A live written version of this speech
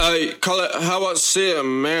Hey, call it how I see it,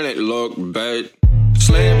 man, it look bad.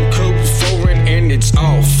 Slam coupe foreign and it's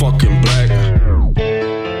all fucking black.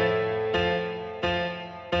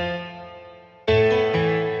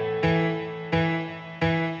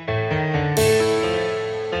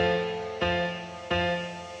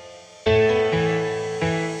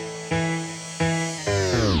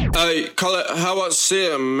 Hey, call it how I see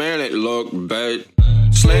it, man, it look bad.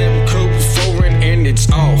 Slam coupe foreign and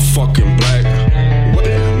it's all fucking black. What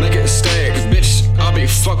the nigga stack, bitch, I be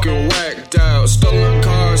fucking whacked out. Stolen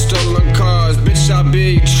cars, bitch, I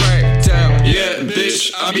be tracked out. Yeah,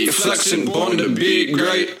 bitch, I be flexing, born to be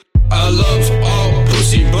great. I love all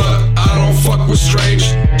pussy, but I don't fuck with strange.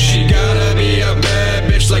 She gotta be a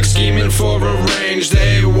bad bitch, like scheming for a range.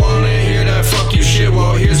 They wanna hear that fuck you shit,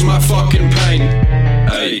 well here's my fucking pain.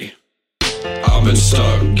 Hey, I've been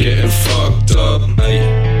stuck, getting fucked up. Hey,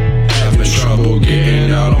 having trouble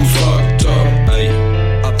getting out, I'm fucked up. Hey,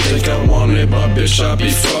 I think I want it, but bitch, I be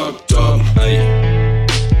fucked up. Hey,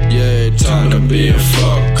 yeah, time to be a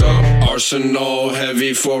fuck up. Arsenal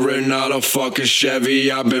heavy, foreign out a fucking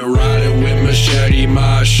Chevy. I've been riding with machete,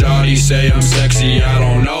 my shawty say I'm sexy. I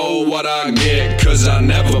don't know what I get, cause I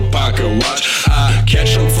never pocket watch. I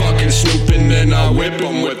catch them fucking snooping, then I whip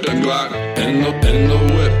them with the Glock. In the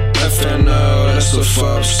whip, FNL, that's a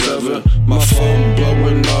 5-7. My phone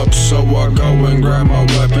blowing up, so I go and grab my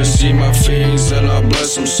weapon. See my fiends and I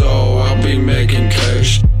bless them, so I'll be making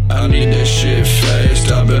cash. I need that shit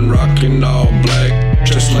fast, I've been rocking all black.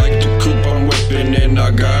 Just like the coupe I'm whipping in,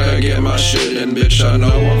 I gotta get my shit in. Bitch, I know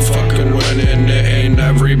I'm fucking winning, it ain't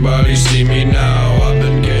everybody see me now. I've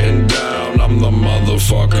been getting down, I'm the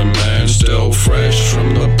motherfucking man. Still fresh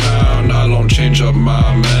from the pound, I don't change up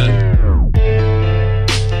my man.